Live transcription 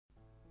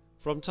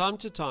From time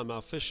to time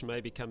our fish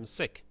may become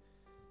sick.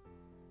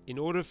 In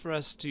order for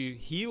us to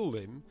heal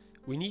them,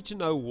 we need to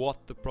know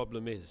what the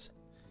problem is.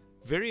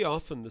 Very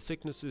often the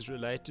sickness is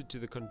related to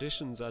the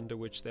conditions under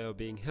which they are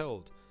being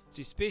held,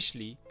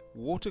 especially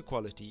water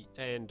quality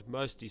and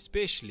most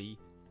especially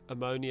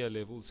ammonia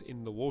levels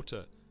in the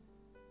water.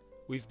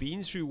 We've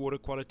been through water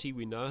quality,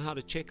 we know how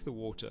to check the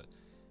water,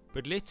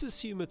 but let's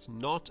assume it's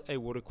not a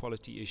water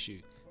quality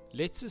issue.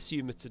 Let's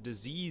assume it's a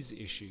disease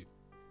issue.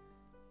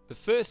 The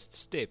first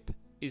step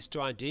is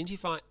to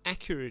identify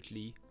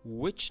accurately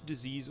which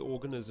disease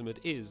organism it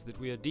is that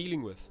we are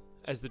dealing with,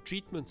 as the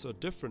treatments are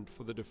different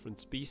for the different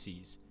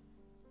species.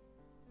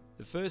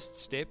 The first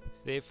step,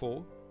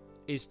 therefore,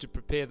 is to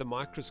prepare the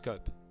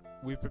microscope.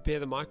 We prepare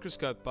the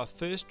microscope by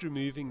first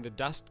removing the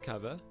dust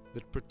cover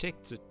that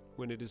protects it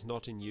when it is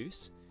not in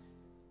use.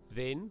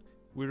 Then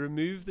we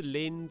remove the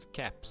lens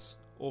caps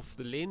off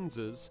the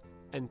lenses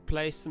and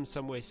place them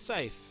somewhere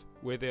safe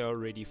where they are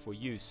ready for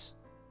use.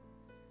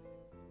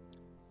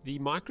 The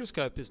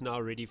microscope is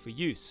now ready for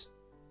use.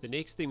 The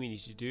next thing we need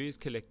to do is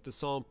collect the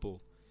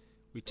sample.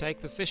 We take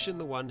the fish in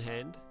the one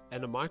hand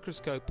and a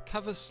microscope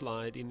cover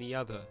slide in the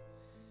other.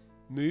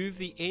 Move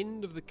the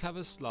end of the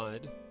cover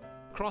slide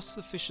across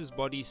the fish's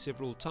body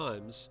several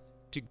times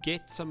to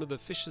get some of the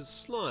fish's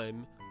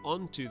slime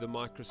onto the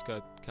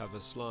microscope cover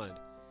slide.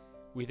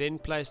 We then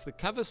place the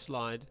cover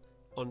slide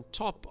on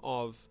top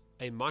of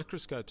a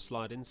microscope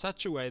slide in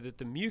such a way that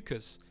the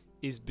mucus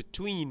is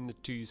between the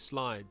two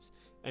slides,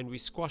 and we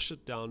squash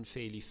it down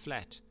fairly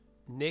flat.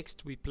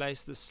 Next we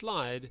place the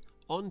slide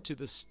onto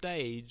the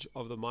stage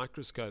of the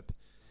microscope.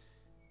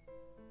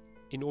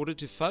 In order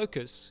to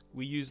focus,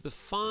 we use the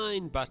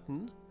fine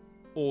button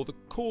or the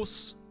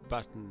coarse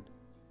button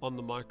on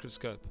the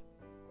microscope.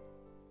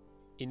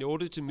 In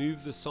order to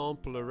move the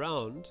sample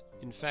around,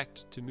 in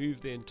fact to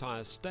move the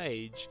entire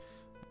stage,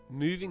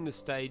 moving the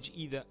stage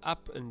either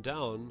up and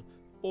down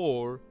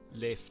or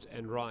left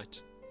and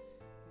right.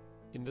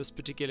 In this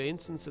particular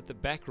instance, at the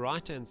back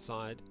right hand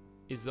side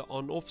is the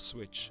on-off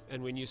switch,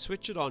 and when you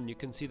switch it on you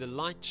can see the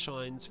light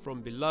shines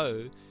from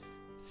below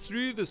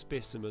through the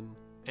specimen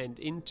and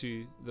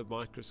into the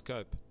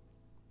microscope.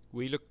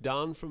 We look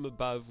down from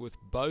above with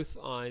both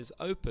eyes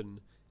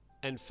open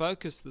and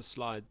focus the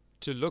slide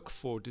to look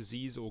for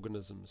disease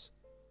organisms.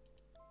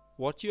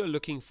 What you are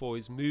looking for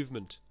is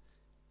movement.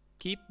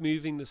 Keep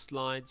moving the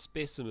slide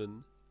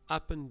specimen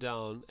up and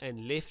down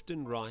and left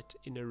and right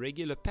in a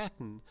regular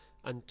pattern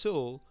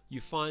until you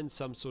find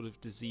some sort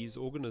of disease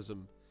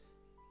organism.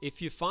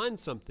 If you find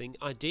something,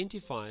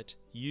 identify it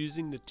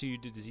using the two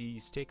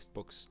disease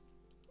textbooks.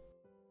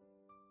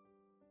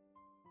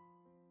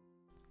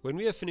 When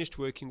we are finished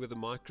working with a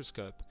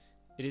microscope,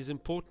 it is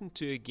important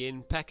to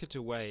again pack it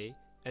away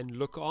and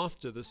look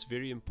after this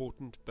very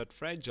important but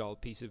fragile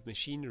piece of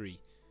machinery.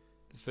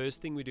 The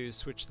first thing we do is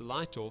switch the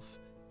light off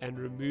and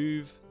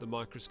remove the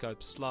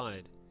microscope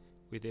slide.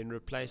 We then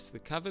replace the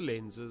cover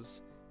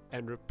lenses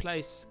and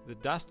replace the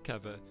dust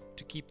cover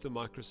to keep the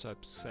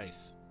microscope safe.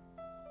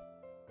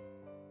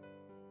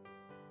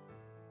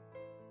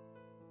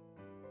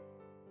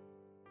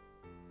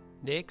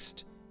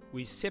 Next,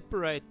 we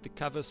separate the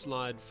cover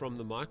slide from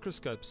the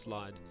microscope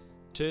slide,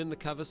 turn the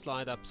cover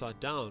slide upside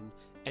down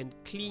and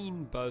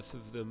clean both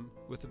of them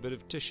with a bit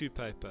of tissue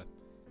paper.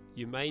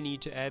 You may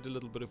need to add a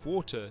little bit of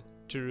water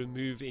to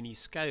remove any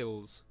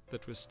scales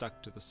that were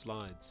stuck to the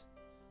slides.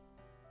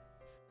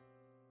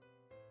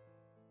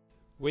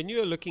 When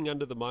you are looking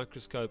under the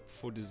microscope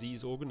for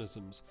disease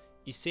organisms,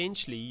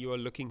 essentially you are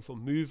looking for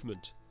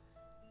movement.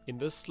 In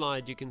this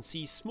slide you can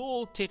see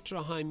small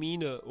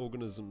tetrahymena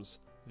organisms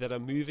that are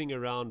moving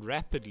around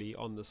rapidly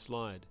on the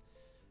slide.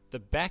 The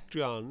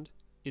background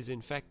is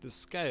in fact the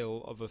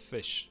scale of a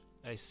fish,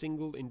 a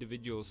single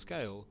individual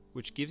scale,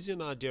 which gives you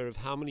an idea of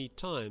how many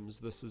times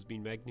this has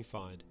been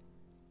magnified.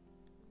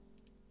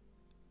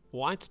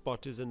 White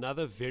spot is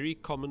another very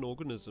common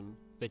organism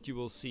that you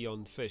will see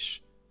on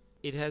fish.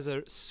 It has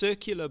a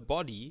circular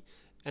body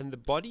and the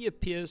body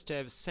appears to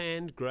have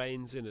sand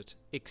grains in it,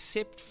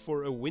 except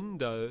for a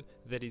window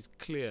that is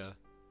clear.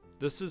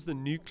 This is the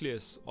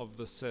nucleus of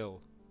the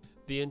cell.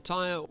 The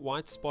entire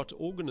white spot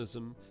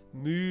organism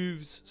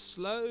moves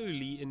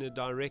slowly in a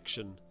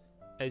direction,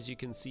 as you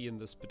can see in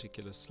this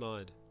particular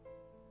slide.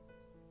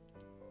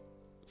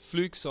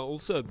 Flukes are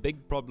also a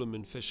big problem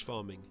in fish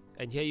farming,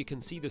 and here you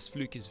can see this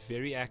fluke is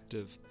very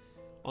active.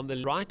 On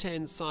the right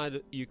hand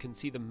side you can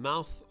see the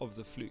mouth of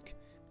the fluke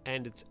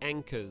and its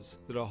anchors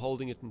that are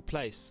holding it in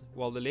place,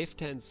 while the left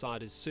hand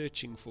side is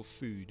searching for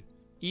food.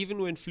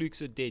 Even when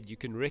flukes are dead, you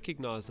can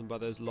recognize them by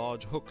those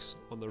large hooks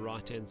on the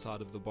right hand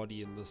side of the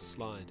body in this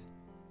slide.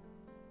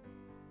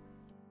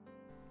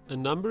 A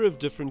number of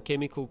different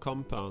chemical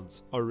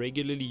compounds are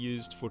regularly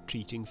used for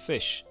treating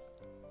fish.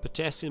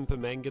 Potassium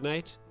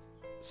permanganate,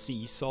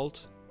 sea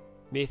salt,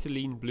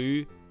 methylene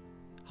blue,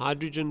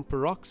 hydrogen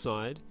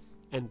peroxide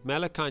and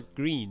malachite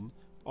green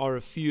are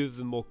a few of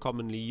the more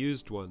commonly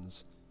used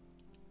ones.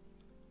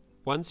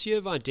 Once you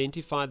have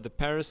identified the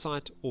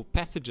parasite or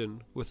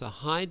pathogen with a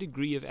high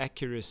degree of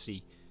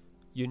accuracy,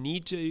 you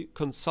need to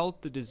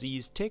consult the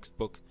disease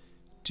textbook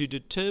to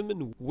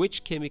determine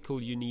which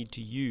chemical you need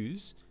to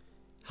use,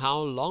 how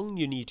long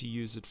you need to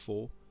use it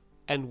for,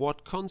 and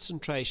what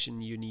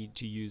concentration you need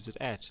to use it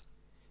at.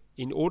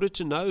 In order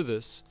to know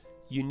this,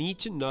 you need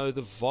to know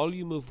the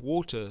volume of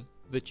water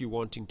that you're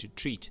wanting to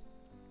treat.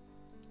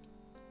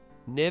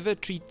 Never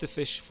treat the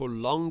fish for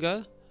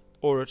longer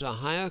or at a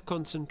higher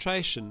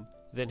concentration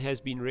than has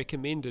been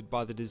recommended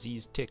by the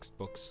disease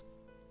textbooks.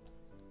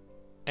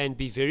 And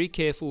be very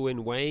careful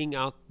when weighing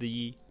out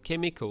the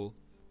chemical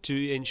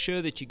to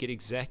ensure that you get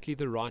exactly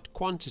the right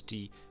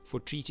quantity for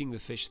treating the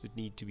fish that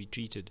need to be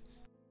treated.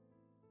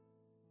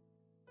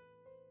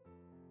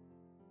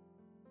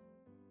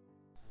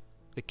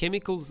 The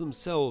chemicals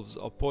themselves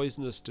are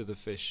poisonous to the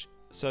fish,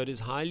 so it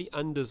is highly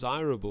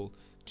undesirable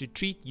to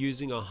treat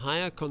using a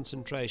higher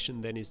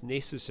concentration than is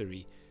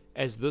necessary,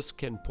 as this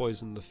can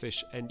poison the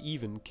fish and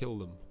even kill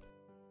them.